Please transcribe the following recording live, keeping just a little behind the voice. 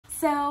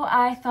So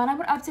I thought I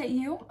would update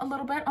you a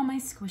little bit on my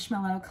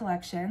Squishmallow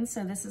collection.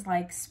 So this is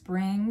like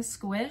spring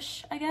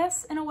squish, I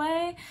guess, in a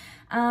way.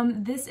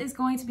 This is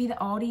going to be the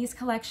Aldi's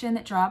collection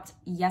that dropped.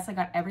 Yes, I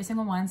got every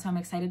single one, so I'm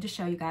excited to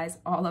show you guys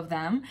all of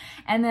them.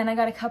 And then I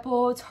got a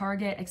couple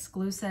Target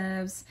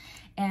exclusives,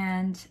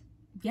 and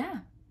yeah,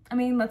 I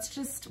mean, let's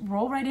just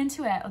roll right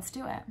into it. Let's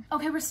do it.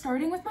 Okay, we're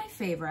starting with my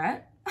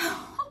favorite.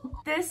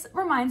 This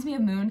reminds me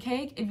of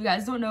Mooncake. If you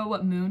guys don't know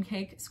what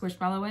Mooncake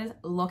Squishmallow is,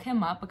 look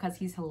him up because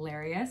he's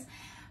hilarious.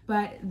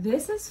 But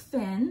this is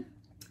Finn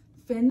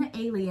the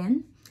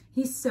alien.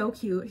 He's so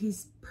cute.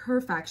 He's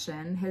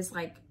perfection.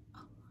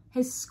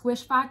 His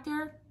squish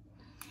factor.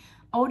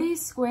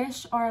 Aldi's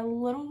squish are a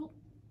little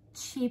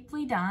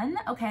cheaply done.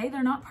 Okay,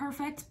 they're not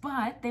perfect,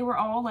 but they were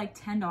all like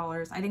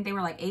 $10. I think they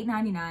were like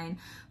 $8.99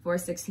 for a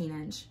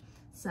 16-inch.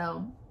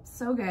 So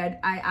good.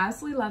 I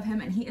absolutely love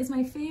him, and he is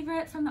my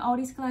favorite from the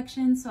Aldi's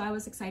collection, so I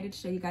was excited to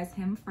show you guys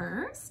him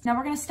first. Now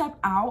we're gonna step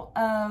out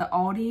of the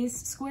Aldi's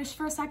squish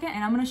for a second,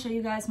 and I'm gonna show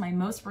you guys my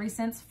most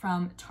recents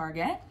from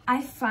Target.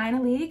 I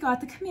finally got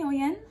the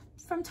chameleon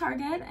from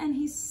Target, and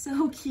he's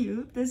so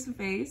cute. This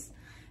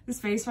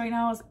face right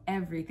now is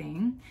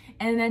everything.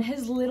 And then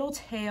his little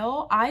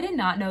tail, I did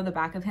not know the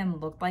back of him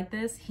looked like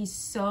this. He's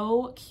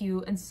so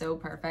cute and so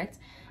perfect.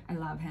 I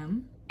love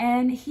him.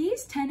 And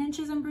he's 10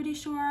 inches, I'm pretty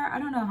sure. I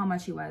don't know how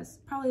much he was.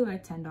 Probably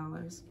like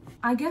 $10.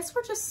 I guess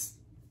we're just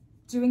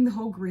doing the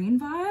whole green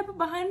vibe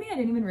behind me. I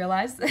didn't even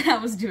realize that I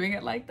was doing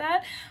it like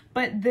that.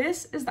 But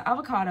this is the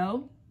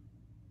avocado.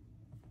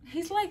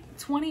 He's like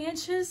 20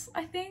 inches,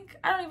 I think.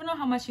 I don't even know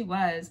how much he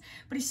was,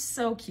 but he's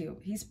so cute.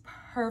 He's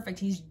perfect.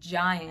 He's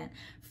giant,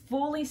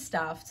 fully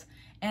stuffed.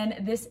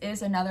 And this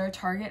is another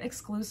Target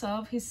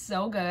exclusive. He's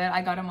so good.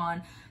 I got him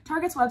on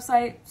Target's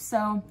website,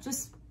 so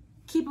just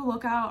keep a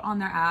lookout on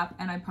their app,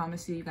 and I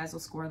promise you guys will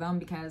score them,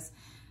 because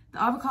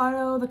the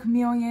avocado, the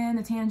chameleon,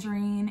 the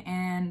tangerine,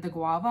 and the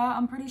guava,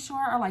 I'm pretty sure,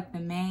 are like the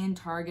main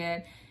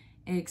Target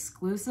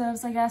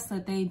exclusives, I guess,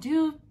 that they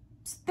do.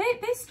 They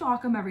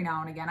stock them every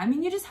now and again. I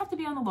mean, you just have to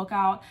be on the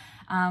lookout,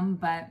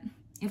 but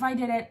if I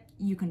did it,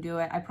 you can do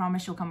it. I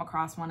promise you'll come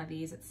across one of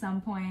these at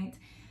some point.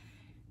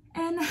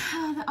 And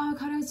the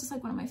avocado is just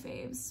like one of my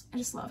faves. I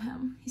just love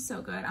him. He's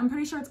so good. I'm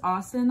pretty sure it's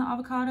Austin, the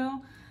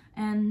avocado,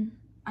 and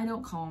I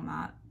don't call him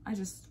that. I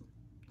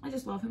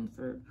just love him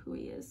for who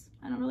he is.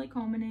 I don't really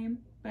call him a name,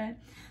 but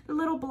the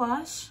little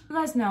blush. You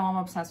guys know I'm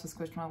obsessed with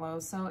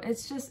Squishmallows, so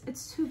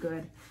it's too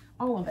good.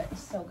 All of it is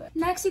so good.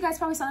 Next, you guys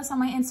probably saw this on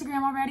my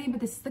Instagram already, but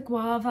this is the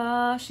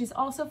guava. She's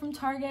also from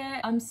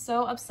Target. I'm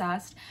so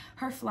obsessed.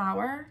 Her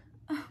flower,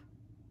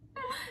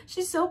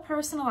 she's so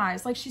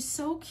personalized. Like, she's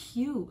so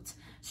cute.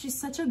 She's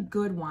such a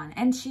good one,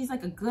 and she's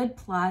like a good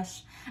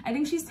plush. I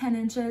think she's 10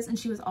 inches, and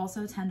she was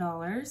also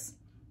 $10.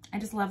 I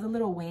just love the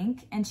little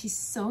wink, and she's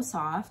so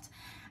soft.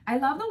 I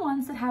love the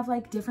ones that have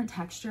like different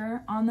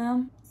texture on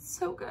them.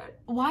 So good.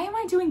 Why am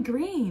I doing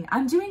green?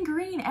 I'm doing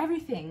green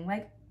everything.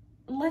 Like,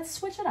 let's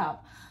switch it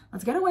up.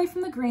 Let's get away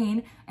from the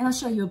green, and I'll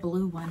show you a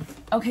blue one.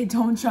 Okay,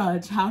 don't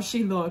judge how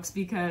she looks,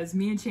 because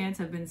me and Chance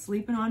have been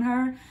sleeping on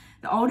her.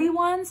 The Aldi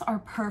ones are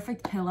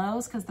perfect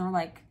pillows because they're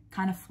like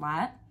kind of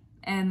flat,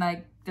 and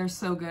like they're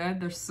so good.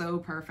 They're so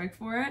perfect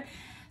for it.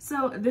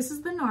 So this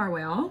is the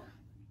narwhal.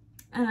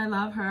 And I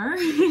love her.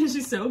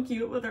 She's so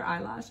cute with her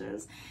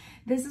eyelashes.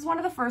 This is one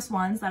of the first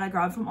ones that I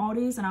grabbed from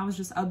Aldi's, and I was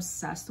just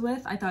obsessed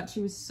with. I thought she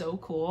was so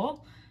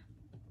cool.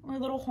 Her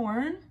little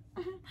horn.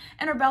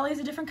 And her belly is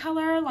a different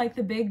color, like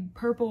the big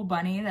purple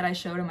bunny that I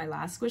showed in my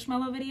last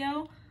Squishmallow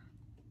video.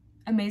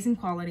 Amazing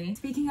quality.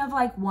 Speaking of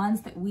like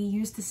ones that we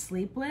used to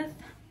sleep with,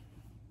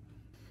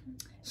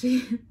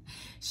 she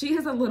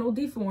is a little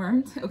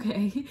deformed,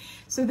 okay?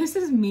 So this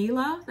is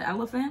Mila, the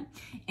elephant,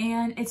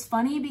 and it's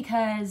funny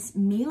because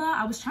Mila,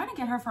 I was trying to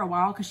get her for a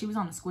while because she was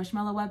on the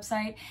Squishmallow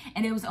website,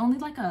 and it was only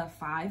like a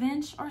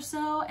 5-inch or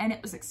so, and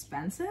it was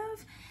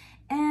expensive,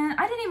 and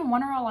I didn't even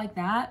want her all like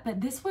that,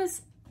 but this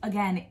was,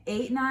 again,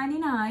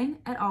 $8.99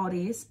 at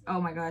Aldi's.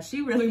 Oh my gosh,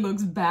 she really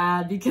looks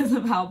bad because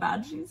of how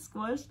bad she's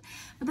squished.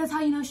 But that's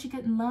how you know she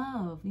getting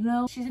love, you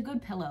know? She's a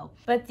good pillow.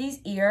 But these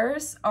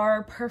ears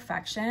are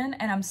perfection,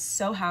 and I'm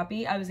so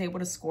happy I was able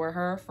to score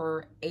her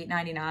for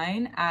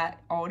 $8.99 at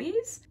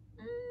Aldi's.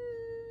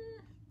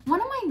 One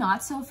of my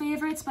not so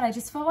favorites, but I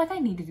just felt like I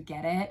needed to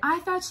get it. I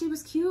thought she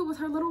was cute with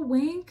her little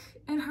wink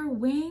and her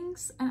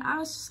wings, and I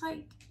was just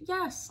like,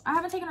 yes. I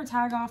haven't taken her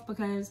tag off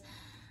because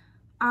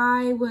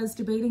I was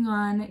debating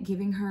on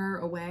giving her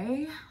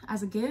away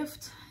as a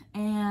gift,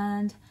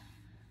 and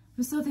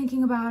I'm still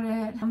thinking about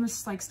it. I'm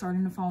just like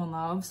starting to fall in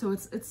love. So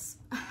it's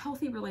a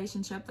healthy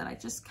relationship that I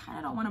just kind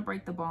of don't want to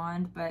break the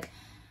bond, but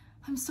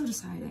I'm still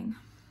deciding.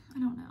 I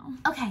don't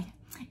know. Okay,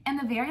 and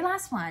the very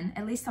last one,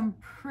 at least I'm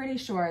pretty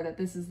sure that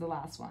this is the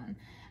last one.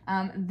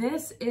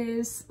 This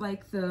is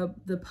like the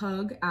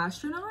pug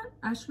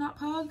astronaut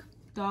pug,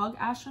 dog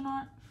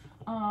astronaut,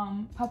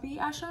 puppy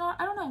astronaut,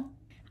 I don't know.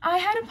 I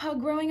had a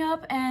pug growing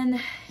up, and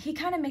he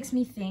kind of makes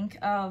me think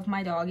of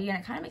my doggy, and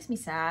it kind of makes me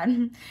sad.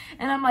 And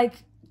I'm like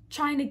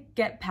trying to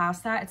get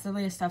past that. It's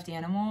literally a stuffed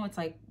animal. It's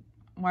like,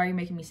 why are you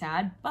making me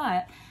sad?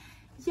 But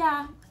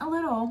Yeah, a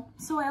little.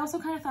 So I also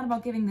kind of thought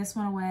about giving this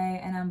one away,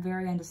 and I'm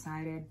very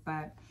undecided,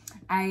 but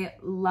I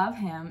love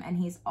him, and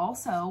he's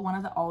also one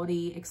of the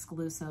Aldi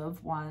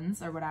exclusive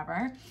ones or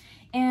whatever.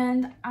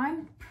 And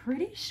I'm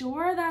pretty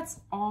sure that's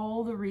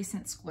all the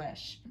recent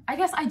Squish. I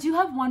guess I do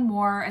have one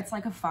more. It's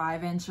like a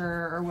 5-incher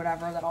or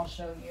whatever that I'll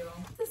show you.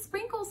 The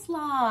Sprinkle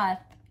Sloth.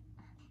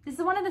 This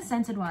is one of the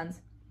scented ones.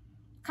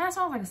 Kind of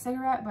smells like a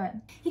cigarette, but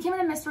he came in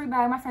a mystery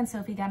bag. My friend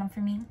Sophie got them for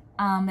me.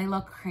 They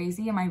look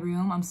crazy in my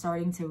room. I'm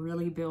starting to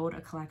really build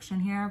a collection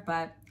here,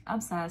 but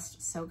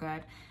obsessed, so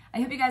good.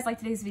 I hope you guys liked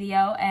today's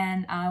video,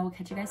 and I will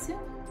catch you guys soon.